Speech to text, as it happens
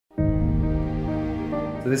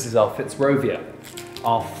So this is our Fitzrovia,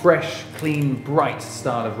 our fresh, clean, bright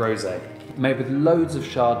style of rosé. Made with loads of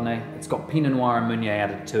Chardonnay. It's got Pinot Noir and Meunier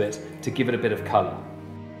added to it to give it a bit of colour.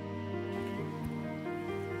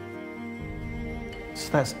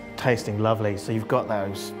 So that's tasting lovely. So you've got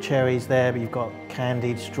those cherries there, but you've got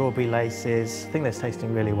candied strawberry laces. I think that's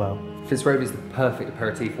tasting really well. Fitzrovia is the perfect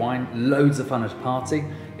aperitif wine, loads of fun at a party.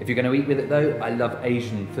 If you're going to eat with it though, I love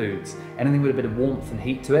Asian foods. Anything with a bit of warmth and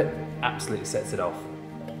heat to it absolutely sets it off.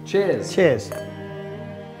 Cheers! Cheers!